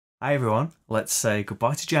Hi everyone, let's say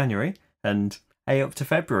goodbye to January and hey up to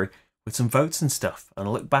February with some votes and stuff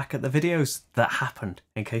and look back at the videos that happened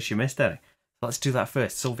in case you missed any. Let's do that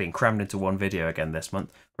first. It's all being crammed into one video again this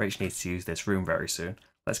month. Rach needs to use this room very soon.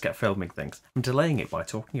 Let's get filming things. I'm delaying it by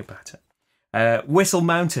talking about it. Whistle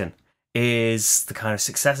Mountain is the kind of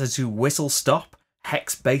successor to Whistle Stop,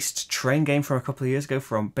 hex-based train game from a couple of years ago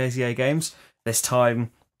from Bezier Games. This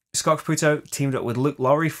time, Scott Caputo teamed up with Luke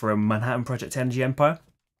Laurie from Manhattan Project Energy Empire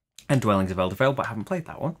and Dwellings of Eldervale, but I haven't played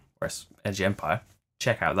that one. Whereas Energy Empire,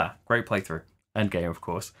 check out that. Great playthrough. End game, of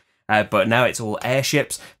course. But now it's all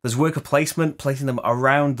airships. There's worker placement, placing them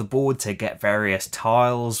around the board to get various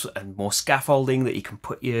tiles and more scaffolding that you can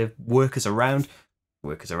put your workers around.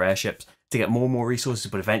 Workers are airships. To get more and more resources,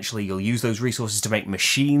 but eventually you'll use those resources to make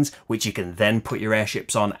machines, which you can then put your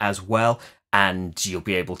airships on as well, and you'll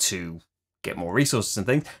be able to get more resources and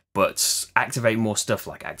things, but activate more stuff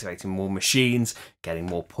like activating more machines, getting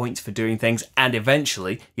more points for doing things, and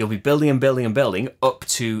eventually you'll be building and building and building up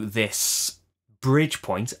to this bridge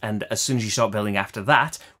point, and as soon as you start building after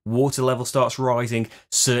that, water level starts rising,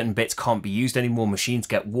 certain bits can't be used anymore, machines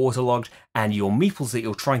get waterlogged, and your meeples that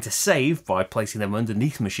you're trying to save by placing them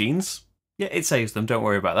underneath machines, yeah, it saves them, don't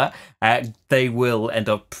worry about that, they will end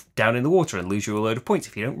up down in the water and lose you a load of points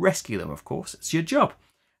if you don't rescue them, of course. It's your job.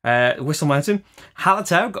 Whistle Mountain.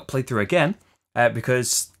 Hallertau got played through again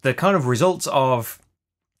because the kind of results of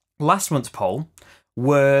last month's poll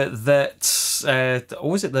were that, or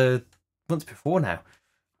was it the month before now?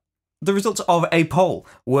 The results of a poll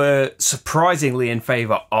were surprisingly in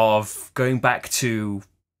favour of going back to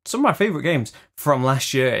some of my favourite games from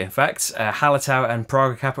last year, in fact, Hallertau and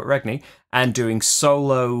Praga Cap at Regni, and doing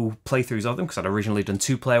solo playthroughs of them, because I'd originally done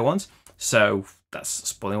 2-player ones, so that's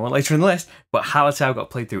spoiling one later in the list, but Hallertau got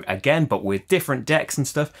played through again, but with different decks and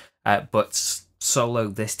stuff, but solo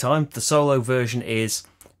this time. The solo version is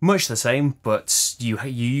much the same, but you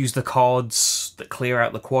use the cards that clear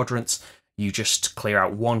out the quadrants. You just clear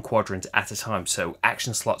out one quadrant at a time, so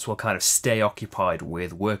action slots will kind of stay occupied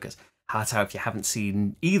with workers. Hallertau, if you haven't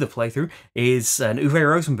seen either playthrough, is an Uwe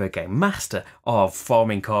Rosenberg game, master of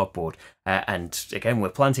farming cardboard. And again, we're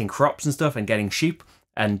planting crops and stuff and getting sheep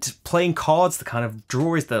and playing cards. The kind of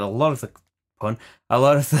draw is that a lot of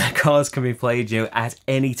the cards can be played, at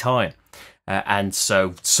any time. And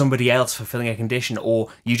so somebody else fulfilling a condition, or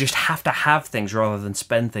you just have to have things rather than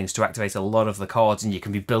spend things to activate a lot of the cards, and you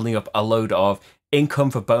can be building up a load of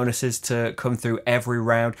income for bonuses to come through every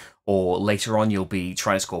round, or later on you'll be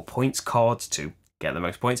trying to score points cards to get the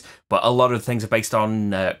most points. But a lot of things are based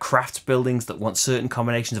on craft buildings that want certain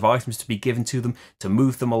combinations of items to be given to them to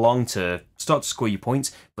move them along to start to score you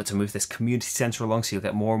points, but to move this community centre along so you'll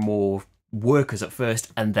get more and more workers at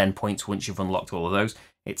first and then points once you've unlocked all of those.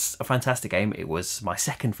 It's a fantastic game. It was my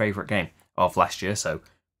second favourite game of last year, so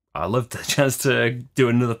I loved the chance to do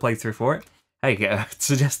another playthrough for it. Hey,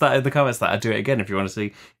 suggest that in the comments that I do it again if you want to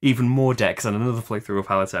see even more decks and another playthrough of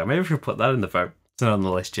Hallertau. Maybe we should put that in the vote. It's not on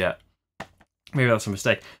the list yet. Maybe that's a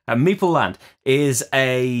mistake. Meeple Land is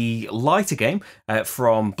a lighter game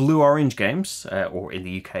from Blue Orange Games, or in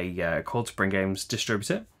the UK, Cold Spring Games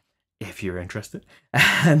distributor, if you're interested.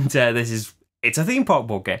 And it's a theme park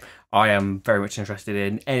board game. I am very much interested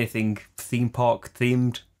in anything theme park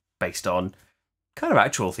themed, based on kind of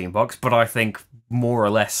actual theme parks, but I think more or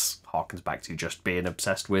less harkens back to just being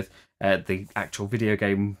obsessed with the actual video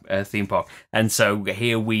game theme park. And so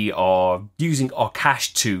here we are using our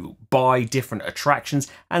cash to buy different attractions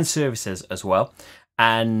and services as well.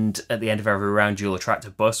 And at the end of every round, you'll attract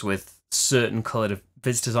a bus with certain coloured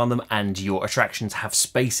visitors on them, and your attractions have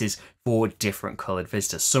spaces for different coloured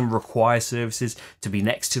visitors. Some require services to be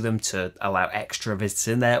next to them to allow extra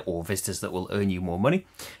visitors in there, or visitors that will earn you more money.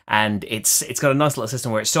 And it's got a nice little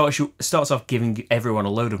system where it starts off giving everyone a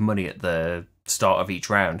load of money at the start of each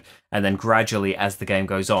round, and then gradually as the game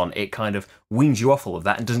goes on, it kind of weans you off all of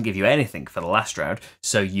that and doesn't give you anything for the last round,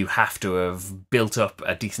 so you have to have built up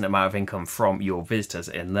a decent amount of income from your visitors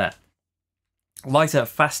in there. Lighter,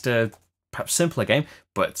 faster, perhaps simpler game,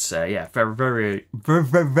 but yeah, very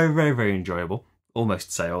enjoyable.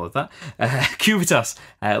 Almost say all of that. Cubitas,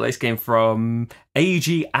 latest game from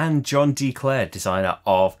AEG and John D. Clare, designer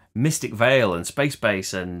of Mystic Vale and Space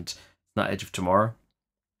Base and not Edge of Tomorrow.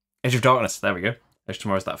 Edge of Darkness, there we go. Edge of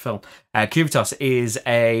Tomorrow's that film. Cubitas is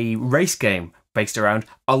a race game based around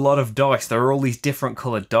a lot of dice. There are all these different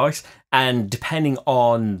coloured dice, and depending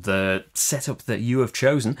on the setup that you have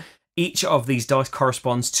chosen, each of these dice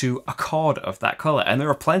corresponds to a card of that colour, and there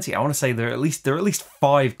are plenty. I want to say there are at least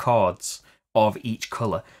 5 cards of each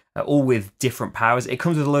colour, all with different powers. It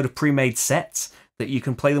comes with a load of pre-made sets that you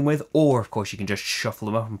can play them with, or of course you can just shuffle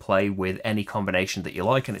them up and play with any combination that you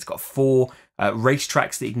like. And it's got 4 race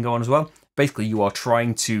tracks that you can go on as well. Basically, you are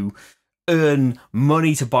trying to earn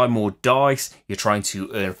money to buy more dice. You're trying to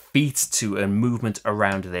earn feet to earn movement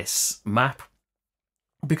around this map,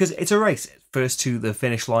 because it's a race. First to the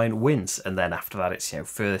finish line wins, and then after that it's, you know,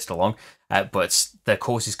 furthest along. But the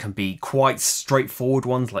courses can be quite straightforward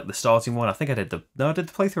ones, like the starting one. I think I did the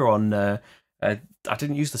playthrough on. I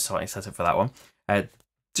didn't use the starting setup for that one.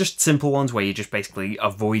 Just simple ones where you're just basically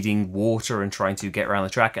avoiding water and trying to get around the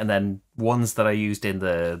track. And then ones that I used in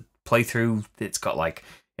the playthrough, it's got like,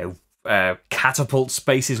 you know, catapult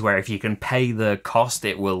spaces where if you can pay the cost,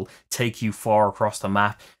 it will take you far across the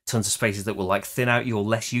map. Tons of spaces that will like thin out your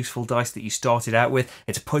less useful dice that you started out with.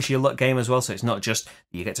 It's a push your luck game as well, so it's not just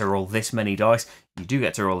you get to roll this many dice. You do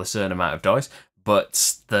get to roll a certain amount of dice,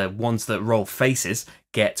 but the ones that roll faces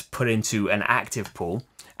get put into an active pool.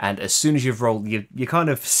 And as soon as you've rolled, you're kind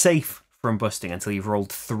of safe from busting until you've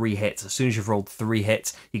rolled 3 hits. As soon as you've rolled 3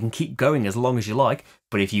 hits, you can keep going as long as you like,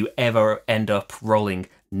 but if you ever end up rolling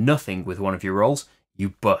nothing with one of your rolls,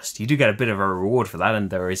 you bust. You do get a bit of a reward for that, and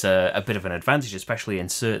there is a bit of an advantage, especially in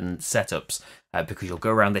certain setups, because you'll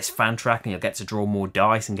go around this fan track and you'll get to draw more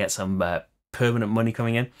dice and get some permanent money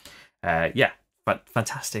coming in. Yeah, but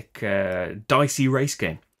fantastic dicey race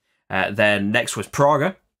game. Then next was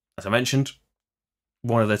Praga, as I mentioned.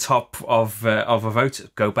 One of the top of a vote.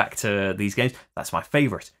 Go back to these games. That's my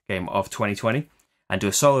favourite game of 2020. And do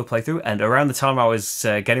a solo playthrough. And around the time I was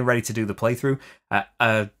getting ready to do the playthrough,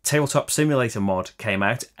 a tabletop simulator mod came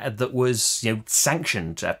out that was, you know,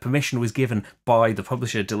 sanctioned. Permission was given by the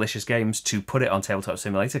publisher Delicious Games to put it on Tabletop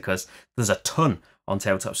Simulator, because there's a ton on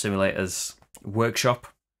Tabletop Simulator's workshop.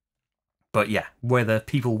 But yeah, whether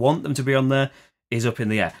people want them to be on there is up in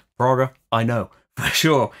the air. Praga, I know for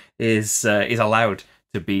sure, is allowed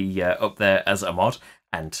to be up there as a mod.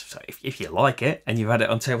 And so if you like it and you've had it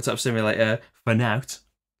on Tabletop Simulator for now,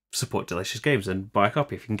 support Delicious Games and buy a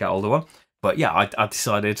copy if you can get hold of one. But yeah, I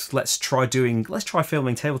decided let's try filming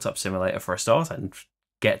Tabletop Simulator for a start and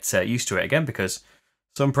get used to it again, because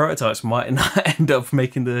some prototypes might not end up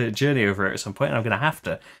making the journey over it at some point, and I'm going to have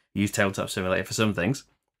to use Tabletop Simulator for some things.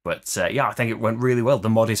 But yeah, I think it went really well. The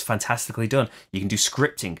mod is fantastically done. You can do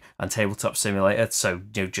scripting on Tabletop Simulator, so,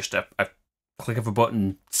 you know, just a click of a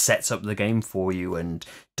button sets up the game for you and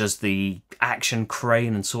does the action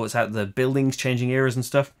crane and sorts out the buildings, changing eras and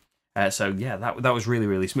stuff. So yeah, that was really,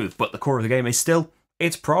 really smooth. But the core of the game is still,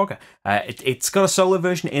 it's Praga. It's got a solo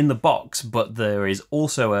version in the box, but there is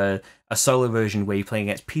also a solo version where you're playing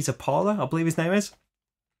against Peter Parler, I believe his name is,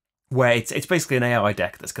 where it's basically an AI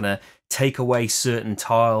deck that's going to take away certain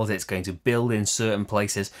tiles, it's going to build in certain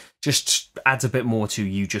places, just adds a bit more to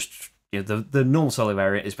you. Just, you know, the normal solo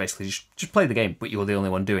variant is basically just play the game, but you're the only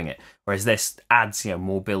one doing it. Whereas this adds, you know,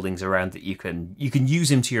 more buildings around that you can use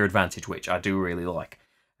him to your advantage, which I do really like.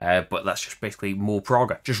 But that's just basically more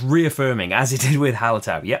Praga, just reaffirming, as it did with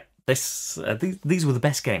Hallertau. Yep, these were the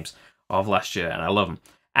best games of last year, and I love them.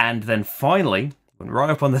 And then finally, went right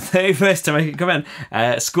up on the 31st to make it come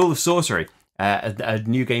in, School of Sorcery. A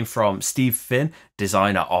new game from Steve Finn,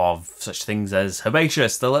 designer of such things as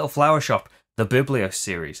Herbaceous, The Little Flower Shop, the Biblios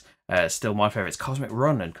series. Still my favourites, Cosmic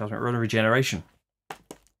Run and Cosmic Run Regeneration.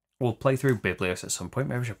 We'll play through Biblios at some point.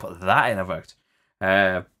 Maybe we should put that in a vote.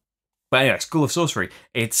 But anyway, School of Sorcery.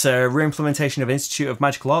 It's a re-implementation of Institute of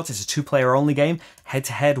Magical Arts. It's a 2-player only game,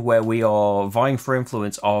 head-to-head, where we are vying for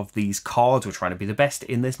influence of these cards. We're trying to be the best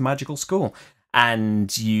in this magical school.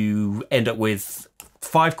 And you end up with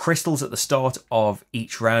 5 crystals at the start of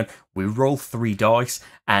each round. We roll 3 dice,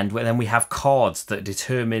 and then we have cards that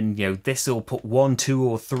determine, you know, this will put 1, 2,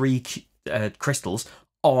 or 3 crystals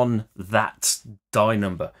on that die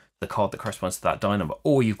number, the card that corresponds to that die number.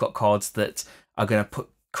 Or you've got cards that are going to put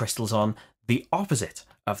crystals on the opposite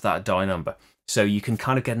of that die number. So you can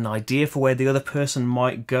kind of get an idea for where the other person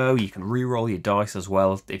might go. You can re-roll your dice as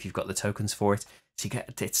well if you've got the tokens for it. So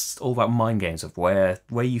it's all about mind games of where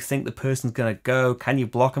you think the person's going to go. Can you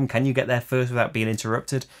block them? Can you get there first without being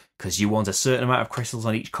interrupted? Because you want a certain amount of crystals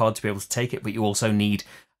on each card to be able to take it, but you also need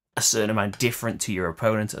a certain amount different to your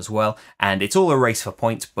opponent as well. And it's all a race for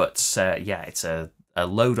points, but yeah, it's a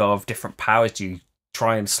load of different powers. You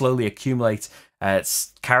try and slowly accumulate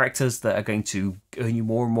characters that are going to earn you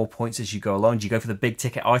more and more points as you go along. Do you go for the big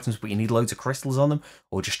ticket items but you need loads of crystals on them,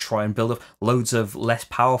 or just try and build up loads of less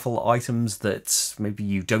powerful items that maybe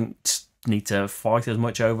you don't need to fight as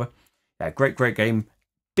much over? Yeah, great game.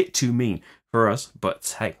 Bit too mean for us,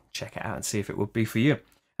 but hey, check it out and see if it would be for you.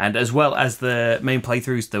 And as well as the main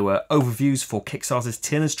playthroughs, there were overviews for Kickstarter's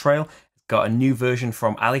Tinner's Trail, got a new version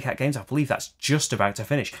from Alley Cat Games. I believe that's just about to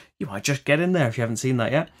finish. You might just get in there if you haven't seen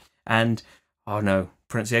that yet. And, oh no,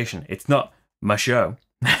 pronunciation. It's not Masho,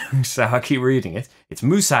 so I keep reading it. It's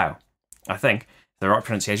Musou, I think. The right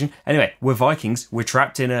pronunciation. Anyway, we're Vikings. We're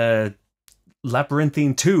trapped in a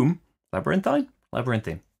labyrinthine tomb. Labyrinthine?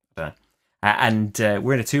 Labyrinthine. I don't know. And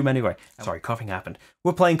we're in a tomb anyway. Sorry, coughing happened.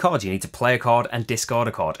 We're playing cards. You need to play a card and discard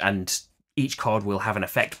a card. And each card will have an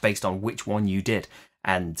effect based on which one you did.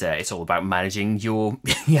 And it's all about managing your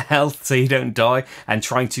health so you don't die, and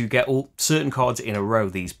trying to get all certain cards in a row,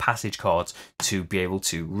 these passage cards, to be able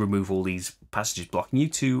to remove all these passages blocking you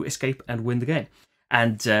to escape and win the game.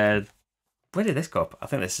 And where did this go up? I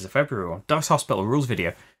think this is a February one. Dice Hospital rules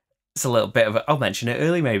video. It's a little bit of a... I'll mention it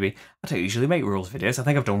early, maybe. I don't usually make rules videos. I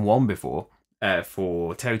think I've done one before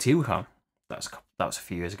for Teotihuacan. That was a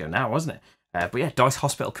few years ago now, wasn't it? But yeah, Dice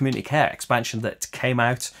Hospital Community Care expansion that came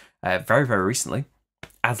out very, very recently.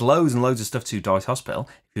 Adds loads and loads of stuff to Dice Hospital.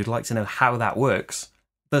 If you'd like to know how that works,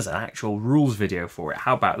 there's an actual rules video for it.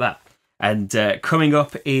 How about that? And coming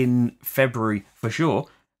up in February for sure,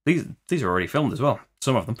 these are already filmed as well,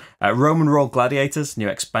 some of them. Roman Roll Gladiators, new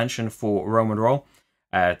expansion for Roman Roll.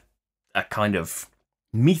 A kind of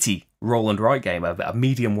meaty roll and write game, a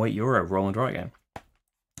medium weight Euro roll and write game.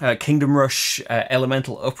 Kingdom Rush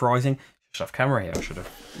Elemental Uprising. Just off camera here, I should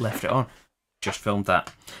have left it on. Just filmed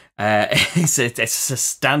that. It's a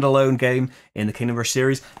standalone game in the Kingdom Rush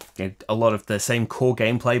series. A lot of the same core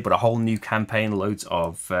gameplay, but a whole new campaign, loads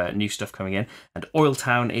of new stuff coming in. And Oil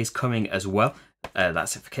Town is coming as well.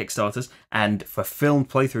 That's it for Kickstarters. And for filmed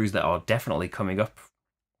playthroughs that are definitely coming up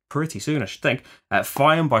pretty soon, I should think.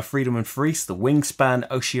 Faiyum by Freedom and Freeze, the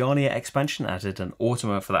Wingspan Oceania expansion. Added an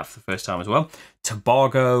Automa for that for the first time as well.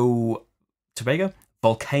 Tobago?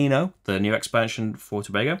 Volcano, the new expansion for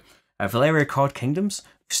Tobago. Valeria Card Kingdoms.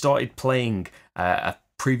 Started playing a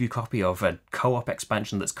preview copy of a co-op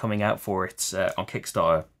expansion that's coming out for it on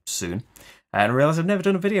Kickstarter soon. And I realised I've never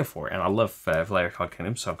done a video for it, and I love Valeria Card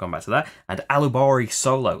Kingdoms, so I've gone back to that. And Alubari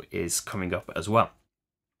Solo is coming up as well.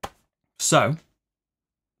 So,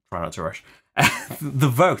 try not to rush. The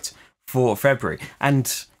vote for February,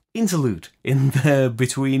 and interlude in the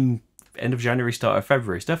between end of January, start of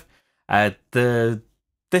February stuff.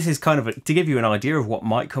 This is kind of to give you an idea of what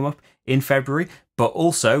might come up in February, but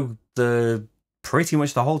also pretty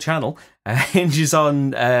much the whole channel hinges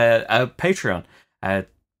on a Patreon.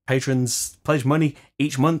 Patrons pledge money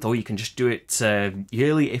each month, or you can just do it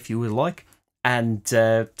yearly if you would like, and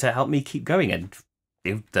to help me keep going. And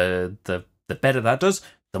the better that does,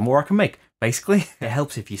 the more I can make. Basically, it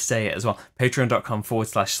helps if you say it as well.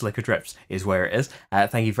 Patreon.com/slickerdrips is where it is.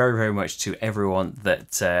 Thank you very, very much to everyone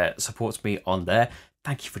that supports me on there.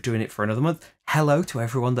 Thank you for doing it for another month. Hello to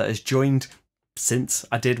everyone that has joined since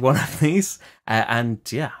I did one of these. And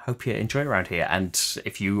yeah, hope you enjoy it around here. And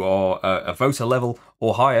if you are a voter level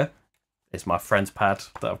or higher, it's my friend's pad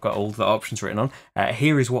that I've got all the options written on.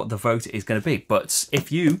 Here is what the vote is going to be. But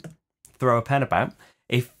if you throw a pen about,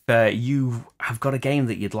 if you have got a game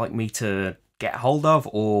that you'd like me to get hold of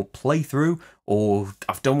or play through, or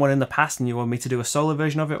I've done one in the past and you want me to do a solo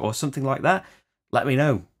version of it or something like that, let me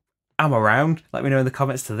know. I'm around. Let me know in the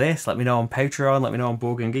comments to this. Let me know on Patreon. Let me know on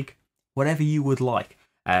Board Game Geek. Whatever you would like.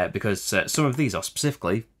 Because some of these are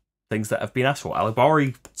specifically things that have been asked for.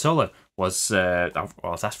 Alubari Solo was... I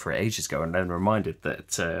was asked for it ages ago and then reminded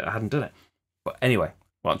that I hadn't done it. But anyway,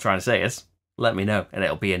 what I'm trying to say is, let me know. And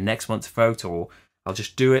it'll be a next month's vote, or I'll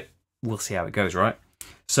just do it. We'll see how it goes, right?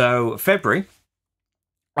 So, February,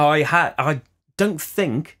 I don't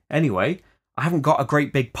think, anyway, I haven't got a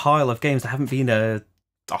great big pile of games. There haven't been a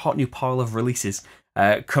hot new pile of releases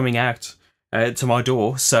coming out to my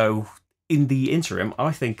door. So, in the interim,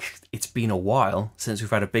 I think it's been a while since we've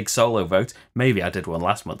had a big solo vote. Maybe I did one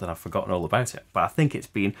last month and I've forgotten all about it. But I think it's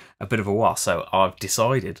been a bit of a while. So, I've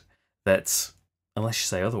decided that, unless you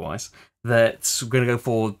say otherwise, that we're going to go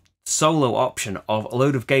for solo option of a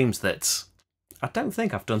load of games that I don't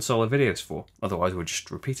think I've done solo videos for. Otherwise, we're just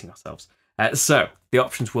repeating ourselves. So, the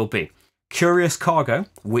options will be Curious Cargo,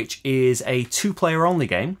 which is a 2-player only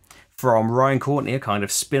game from Ryan Courtney, a kind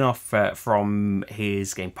of spin-off from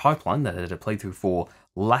his game Pipeline that I did a playthrough for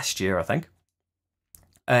last year, I think.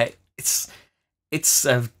 It's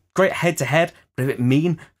a great head-to-head, but a bit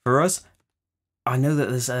mean for us. I know that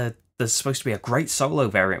there's supposed to be a great solo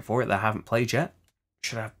variant for it that I haven't played yet.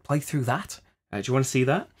 Should I play through that? Do you want to see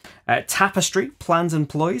that? Tapestry, Plans and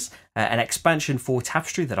Ploys, an expansion for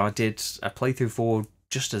Tapestry that I did a playthrough for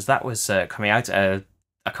just as that was coming out. A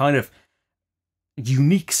kind of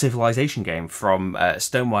unique civilization game from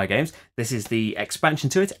Stonemaier Games. This is the expansion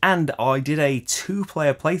to it, and I did a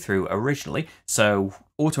 2-player playthrough originally, so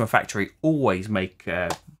Ultima Factory always make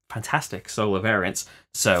fantastic solo variants,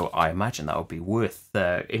 so I imagine that would be worth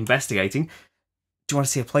investigating. Do you want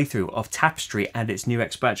to see a playthrough of Tapestry and its new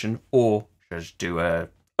expansion, or just do a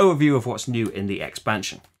overview of what's new in the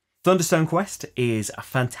expansion? Thunderstone Quest is a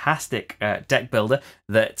fantastic deck builder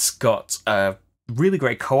that's got a really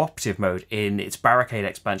great cooperative mode in its Barricade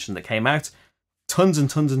expansion that came out. Tons and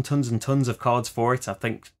tons and tons and tons of cards for it. I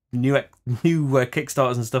think new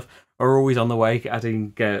Kickstarters and stuff are always on the way,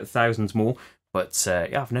 adding thousands more. But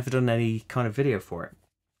yeah, I've never done any kind of video for it.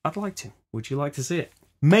 I'd like to. Would you like to see it?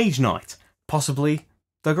 Mage Knight, possibly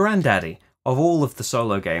the granddaddy of all of the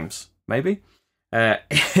solo games, maybe.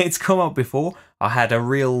 It's come up before. I had a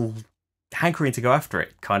real hankering to go after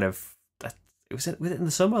it. Kind of, was it in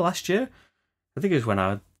the summer last year? I think it was when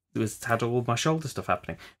I had all my shoulder stuff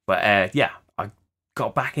happening. But yeah, I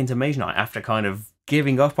got back into Mage Knight after kind of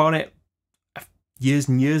giving up on it years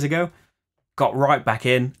and years ago. Got right back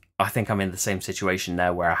in. I think I'm in the same situation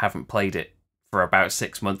now where I haven't played it for about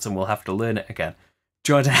 6 months and will have to learn it again.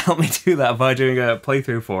 Do you want to help me do that by doing a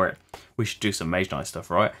playthrough for it? We should do some Mage Knight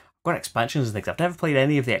stuff, right? I've got expansions and things. I've never played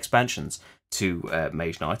any of the expansions to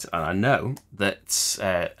Mage Knight, and I know that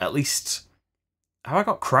at least... Have I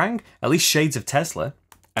got Krang? At least Shades of Tesla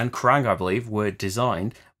and Krang, I believe, were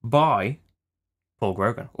designed by Paul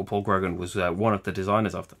Grogan. Or Paul Grogan was one of the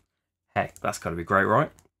designers of them. Hey, that's got to be great,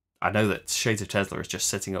 right? I know that Shades of Tesla is just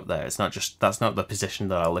sitting up there. It's not just, that's not the position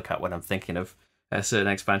that I look at when I'm thinking of certain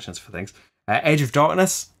expansions for things. Edge of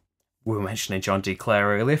Darkness, we were mentioning John D.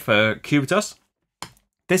 Clare earlier for Cubitus.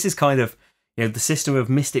 This is kind of, you know, the system of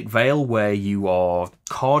Mystic Veil where you are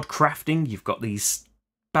card crafting. You've got these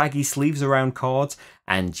baggy sleeves around cards,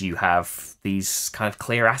 and you have these kind of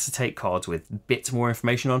clear acetate cards with bits more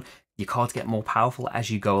information on. Your cards get more powerful as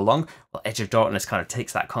you go along. Well, Edge of Darkness kind of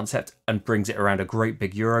takes that concept and brings it around a great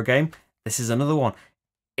big Euro game. This is another one.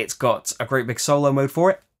 It's got a great big solo mode for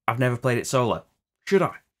it. I've never played it solo. Should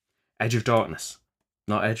I? Edge of Darkness.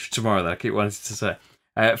 Not Edge of Tomorrow, that I keep wanting to say.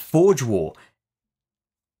 Forge War.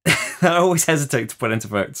 I always hesitate to put into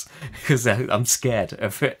votes because I'm scared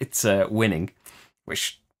of it winning,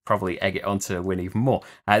 which probably egg it on to win even more.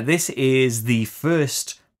 This is the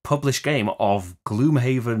first published game of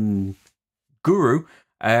Gloomhaven guru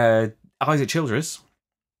Isaac Childress.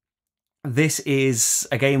 This is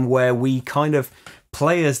a game where we kind of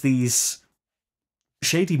play as these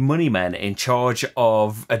shady money men in charge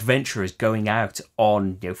of adventurers going out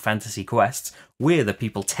on, you know, fantasy quests. We're the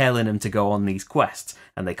people telling them to go on these quests,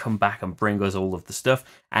 and they come back and bring us all of the stuff,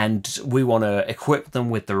 and we want to equip them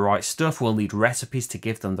with the right stuff. We'll need recipes to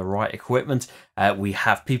give them the right equipment. We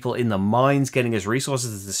have people in the mines getting us resources.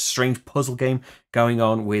 There's this strange puzzle game going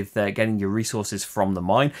on with getting your resources from the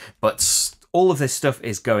mine, but all of this stuff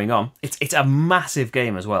is going on. It's a massive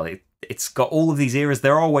game as well. It's got all of these eras.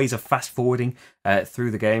 There are ways of fast forwarding through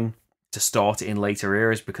the game to start in later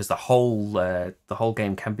eras, because the whole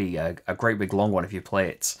game can be a great big long one if you play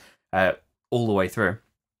it all the way through.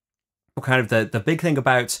 But kind of the big thing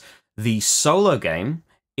about the solo game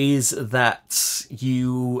is that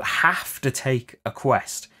you have to take a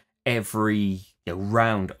quest every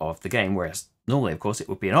round of the game, whereas normally, of course, it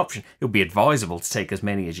would be an option. It would be advisable to take as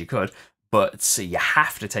many as you could, but you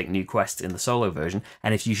have to take new quests in the solo version.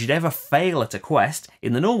 And if you should ever fail at a quest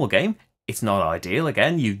in the normal game, it's not ideal.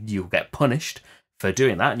 Again, you'll get punished for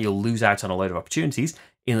doing that, and you'll lose out on a load of opportunities.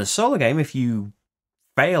 In the solo game, if you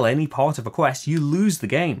fail any part of a quest, you lose the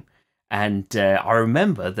game. And I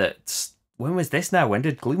remember that, when was this now? When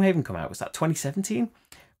did Gloomhaven come out? Was that 2017?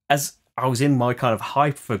 As I was in my kind of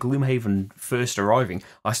hype for Gloomhaven first arriving,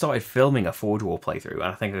 I started filming a Forge War playthrough, and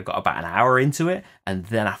I think I got about an hour into it, and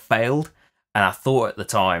then I failed. And I thought at the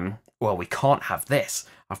time, well, we can't have this.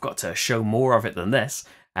 I've got to show more of it than this.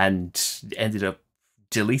 And ended up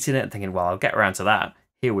deleting it and thinking, well, I'll get around to that.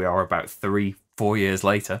 Here we are about 3-4 years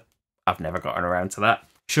later. I've never gotten around to that.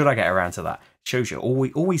 Should I get around to that? Shows you,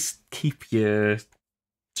 always keep your...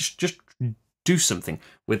 Just do something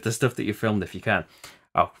with the stuff that you filmed if you can.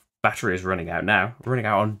 Oh, battery is running out now. Running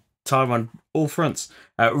out on time on all fronts.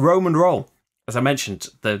 Roman Roll. As I mentioned,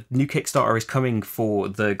 the new Kickstarter is coming for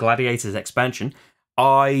the Gladiators expansion.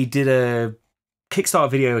 I did a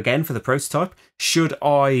Kickstarter video again for the prototype. Should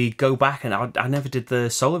I go back, and I never did the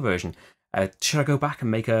solo version, should I go back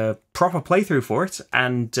and make a proper playthrough for it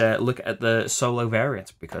and look at the solo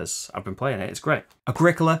variant, because I've been playing it, it's great.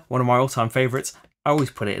 Agricola, one of my all-time favourites. I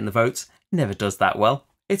always put it in the votes, never does that well.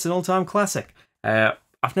 It's an all-time classic.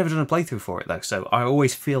 I've never done a playthrough for it though, so I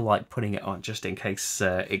always feel like putting it on just in case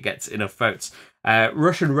it gets enough votes.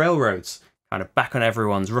 Russian Railroads, kind of back on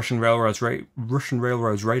everyone's Russian Railroads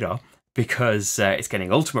radar, because it's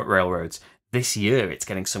getting Ultimate Railroads. this year it's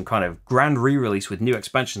getting some kind of grand re-release with new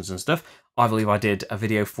expansions and stuff. I believe I did a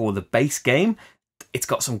video for the base game. It's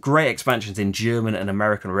got some great expansions in German and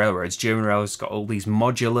American railroads. German railroads got all these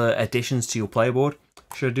modular additions to your playboard.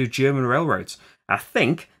 Should I do German railroads? I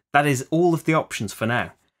think that is all of the options for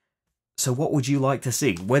now. So what would you like to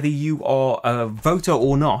see? Whether you are a voter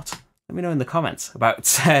or not, let me know in the comments about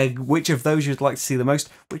which of those you'd like to see the most,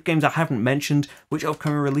 which games I haven't mentioned, which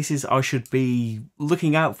upcoming releases I should be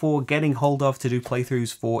looking out for, getting hold of to do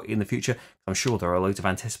playthroughs for in the future. I'm sure there are loads of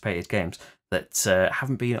anticipated games that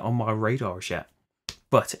haven't been on my radar yet.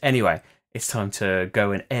 But anyway, it's time to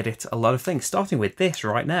go and edit a lot of things, starting with this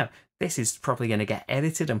right now. This is probably going to get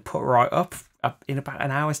edited and put right up in about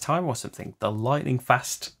an hour's time or something. The lightning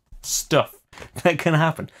fast stuff that can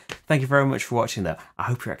happen. Thank you very much for watching though. I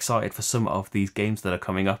hope you're excited for some of these games that are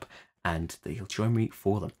coming up and that you'll join me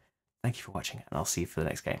for them. Thank you for watching and I'll see you for the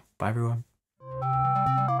next game. Bye everyone.